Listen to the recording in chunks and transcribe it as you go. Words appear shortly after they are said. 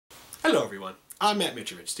Hello everyone, I'm Matt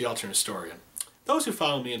Mitrovich, the alternate historian. Those who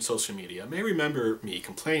follow me on social media may remember me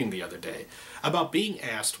complaining the other day about being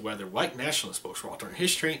asked whether white nationalist books were alternate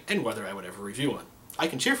history and whether I would ever review one. I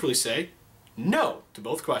can cheerfully say no to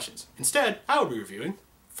both questions. Instead, I will be reviewing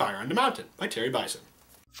Fire on the Mountain by Terry Bisson.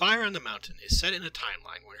 Fire on the Mountain is set in a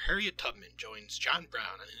timeline where Harriet Tubman joins John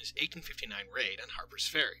Brown in his 1859 raid on Harper's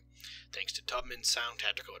Ferry. Thanks to Tubman's sound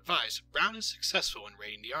tactical advice, Brown is successful in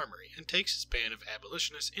raiding the armory and takes his band of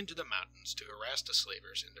abolitionists into the mountains to harass the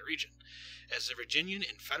slavers in the region. As the Virginian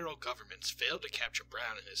and federal governments fail to capture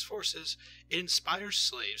Brown and his forces, it inspires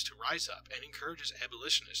slaves to rise up and encourages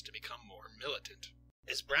abolitionists to become more militant.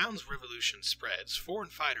 As Brown's revolution spreads, foreign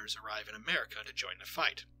fighters arrive in America to join the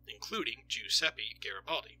fight, including Giuseppe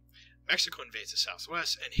Garibaldi. Mexico invades the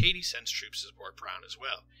Southwest, and Haiti sends troops to support Brown as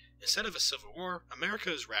well. Instead of a civil war,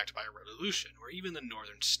 America is racked by a revolution where even the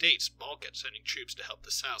northern states balk at sending troops to help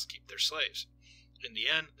the South keep their slaves. In the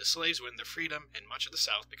end, the slaves win their freedom, and much of the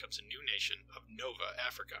South becomes a new nation of Nova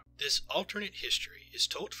Africa. This alternate history is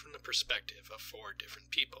told from the perspective of four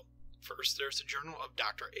different people. First, there's the journal of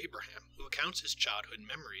Dr. Abraham, who recounts his childhood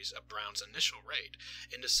memories of Brown's initial raid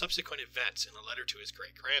and the subsequent events in a letter to his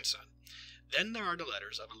great-grandson. Then there are the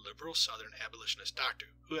letters of a liberal Southern abolitionist doctor,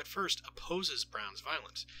 who at first opposes Brown's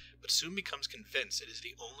violence, but soon becomes convinced it is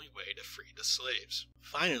the only way to free the slaves.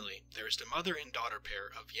 Finally, there is the mother and daughter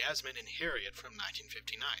pair of Yasmin and Harriet from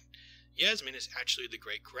 1959. Yasmin is actually the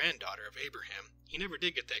great-granddaughter of Abraham. He never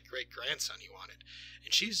did get that great-grandson he wanted,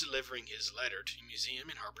 and she's delivering his letter to a museum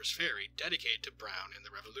in Harper's Ferry dedicated to Brown and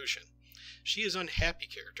the Revolution. She is an unhappy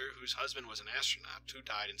character whose husband was an astronaut who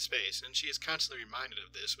died in space, and she is constantly reminded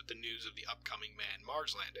of this with the news of the upcoming manned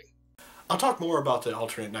Mars landing. I'll talk more about the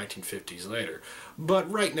alternate 1950s later,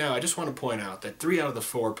 but right now I just want to point out that 3 out of the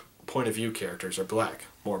 4 point of view characters are black.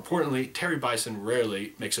 More importantly, Terry Bisson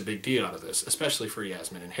rarely makes a big deal out of this, especially for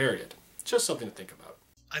Yasmin and Harriet. Just something to think about.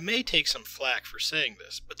 I may take some flack for saying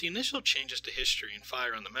this, but the initial changes to history in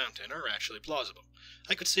Fire on the Mountain are actually plausible.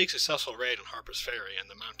 I could see a successful raid on Harper's Ferry and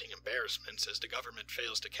the mounting embarrassments as the government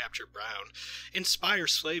fails to capture Brown, inspire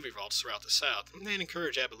slave revolts throughout the South, and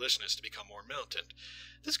encourage abolitionists to become more militant.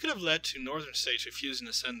 This could have led to northern states refusing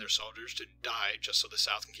to send their soldiers to die just so the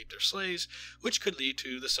South can keep their slaves, which could lead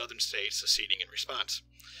to the southern states seceding in response.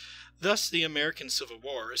 Thus, the American Civil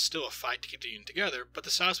War is still a fight to keep the Union together, but the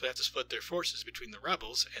South would have to split their forces between the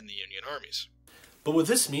rebels and the Union armies. But would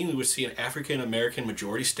this mean we would see an African-American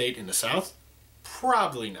majority state in the South?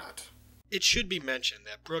 Probably not. It should be mentioned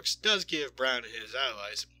that Brooks does give Brown and his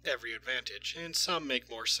allies every advantage, and some make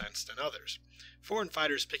more sense than others. Foreign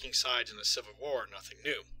fighters picking sides in the Civil War are nothing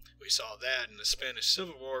new. We saw that in the Spanish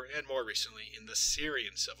Civil War and more recently in the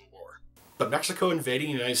Syrian Civil War. But Mexico invading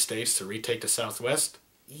the United States to retake the Southwest?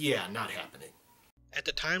 Yeah, not happening. At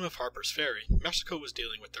the time of Harper's Ferry, Mexico was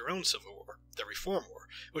dealing with their own Civil War, the Reform War,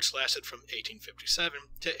 which lasted from 1857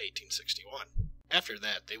 to 1861. After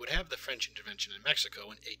that, they would have the French intervention in Mexico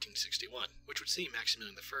in 1861, which would see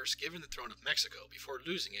Maximilian I given the throne of Mexico before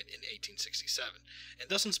losing it in 1867, and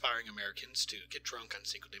thus inspiring Americans to get drunk on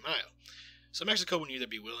Cinco de Mayo. So Mexico would either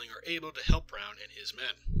be willing or able to help Brown and his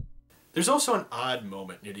men. There's also an odd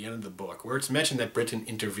moment near the end of the book where it's mentioned that Britain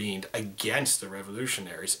intervened against the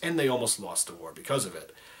revolutionaries and they almost lost the war because of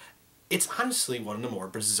it. It's honestly one of the more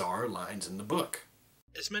bizarre lines in the book.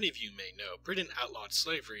 As many of you may know, Britain outlawed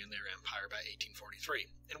slavery in their empire by 1843,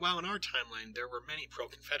 and while in our timeline there were many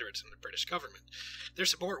pro-Confederates in the British government, their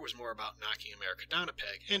support was more about knocking America down a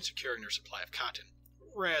peg and securing their supply of cotton,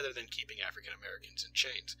 rather than keeping African Americans in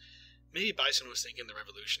chains. Maybe Bisson was thinking the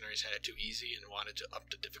revolutionaries had it too easy and wanted to up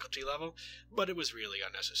the difficulty level, but it was really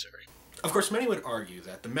unnecessary. Of course, many would argue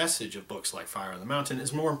that the message of books like Fire on the Mountain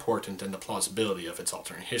is more important than the plausibility of its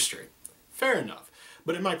alternate history. Fair enough,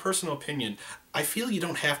 but in my personal opinion, I feel you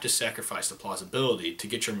don't have to sacrifice the plausibility to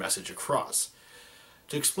get your message across.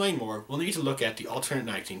 To explain more, we'll need to look at the alternate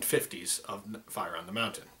 1950s of Fire on the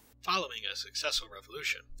Mountain. Following a successful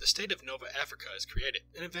revolution, the state of Nova Africa is created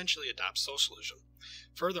and eventually adopts socialism.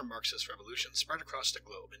 Further Marxist revolutions spread across the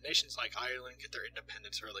globe, and nations like Ireland get their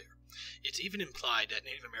independence earlier. It's even implied that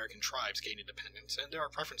Native American tribes gain independence, and there are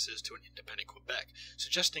preferences to an independent Quebec,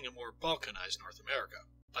 suggesting a more balkanized North America.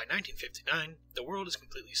 By 1959, the world is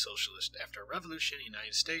completely socialist after a revolution in the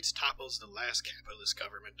United States topples the last capitalist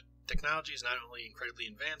government. Technology is not only incredibly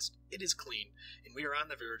advanced, it is clean, and we are on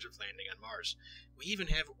the verge of landing on Mars. We even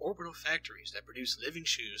have orbital factories that produce living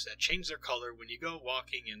shoes that change their color when you go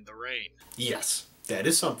walking in the rain. Yes, that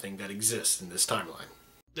is something that exists in this timeline.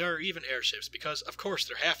 There are even airships because, of course,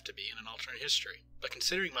 there have to be in an alternate history. But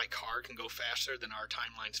considering my car can go faster than our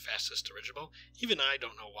timeline's fastest dirigible, even I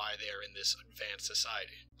don't know why they are in this advanced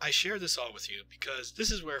society. I share this all with you because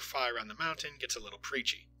this is where Fire on the Mountain gets a little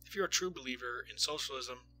preachy. If you're a true believer in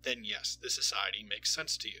socialism, then yes, this society makes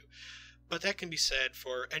sense to you. But that can be said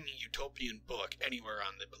for any utopian book anywhere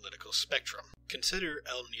on the political spectrum. Consider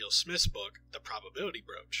L. Neil Smith's book, The Probability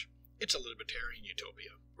Broach. It's a libertarian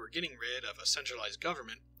utopia, where getting rid of a centralized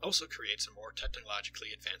government also creates a more technologically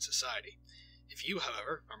advanced society. If you,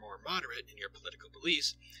 however, are more moderate in your political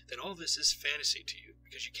beliefs, then all this is fantasy to you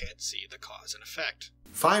because you can't see the cause and effect.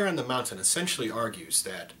 Fire on the Mountain essentially argues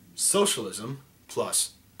that socialism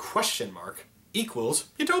plus equals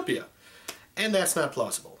utopia. And that's not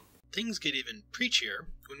plausible. Things get even preachier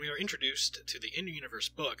when we are introduced to the in-universe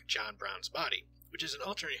book John Brown's Body, which is an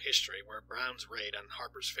alternate history where Brown's raid on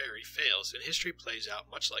Harper's Ferry fails and history plays out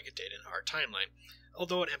much like it did in our timeline,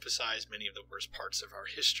 although it emphasized many of the worst parts of our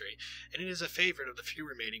history, and it is a favorite of the few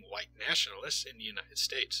remaining white nationalists in the United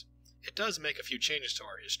States. It does make a few changes to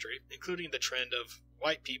our history, including the trend of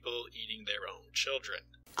white people eating their own children.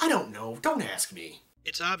 I don't know. Don't ask me.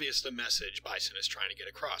 It's obvious the message Bisson is trying to get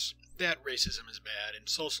across, that racism is bad and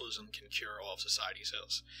socialism can cure all of society's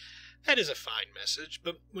ills. That is a fine message,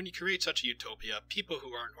 but when you create such a utopia, people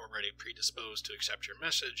who aren't already predisposed to accept your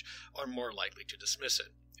message are more likely to dismiss it.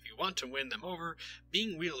 If you want to win them over,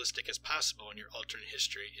 being realistic as possible in your alternate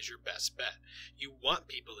history is your best bet. You want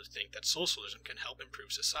people to think that socialism can help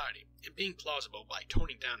improve society, and being plausible by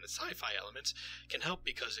toning down the sci-fi elements can help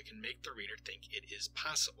because it can make the reader think it is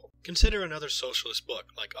possible. Consider another socialist book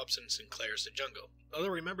like Upson Sinclair's The Jungle. Although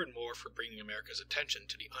remembered more for bringing America's attention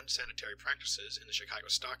to the unsanitary practices in the Chicago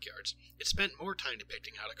stockyards, it spent more time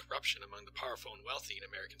depicting how the corruption among the powerful and wealthy in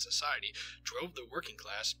American society drove the working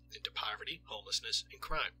class into poverty, homelessness, and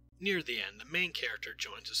crime. Near the end, the main character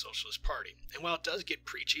joins the Socialist Party, and while it does get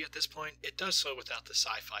preachy at this point, it does so without the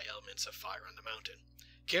sci-fi elements of Fire on the Mountain.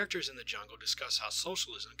 Characters in The Jungle discuss how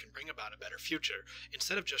socialism can bring about a better future,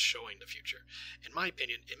 instead of just showing the future. In my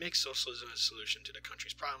opinion, it makes socialism as a solution to the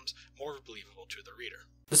country's problems more believable to the reader.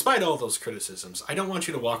 Despite all those criticisms, I don't want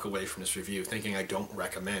you to walk away from this review thinking I don't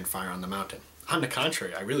recommend Fire on the Mountain. On the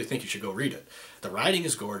contrary, I really think you should go read it. The writing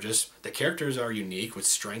is gorgeous, the characters are unique with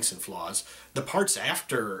strengths and flaws, the parts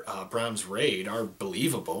after Brown's raid are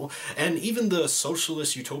believable, and even the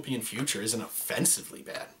socialist utopian future isn't offensively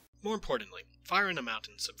bad. More importantly, Fire on the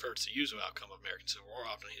Mountain subverts the usual outcome of American Civil War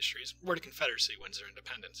alternate histories, where the Confederacy wins their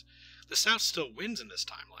independence. The South still wins in this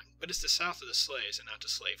timeline, but it's the South of the slaves and not the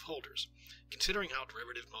slave holders. Considering how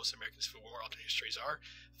derivative most American Civil War alternate histories are,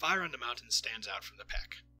 Fire on the Mountain stands out from the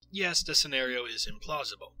pack. Yes, the scenario is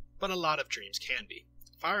implausible, but a lot of dreams can be.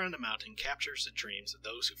 Fire on the Mountain captures the dreams of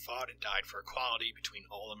those who fought and died for equality between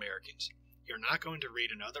all Americans. You're not going to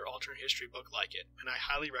read another alternate history book like it, and I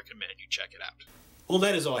highly recommend you check it out. Well,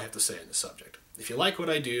 that is all I have to say on this subject. If you like what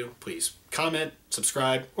I do, please comment,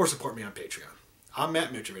 subscribe, or support me on Patreon. I'm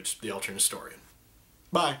Matt Mitrovich, the Alternate Historian.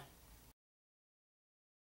 Bye.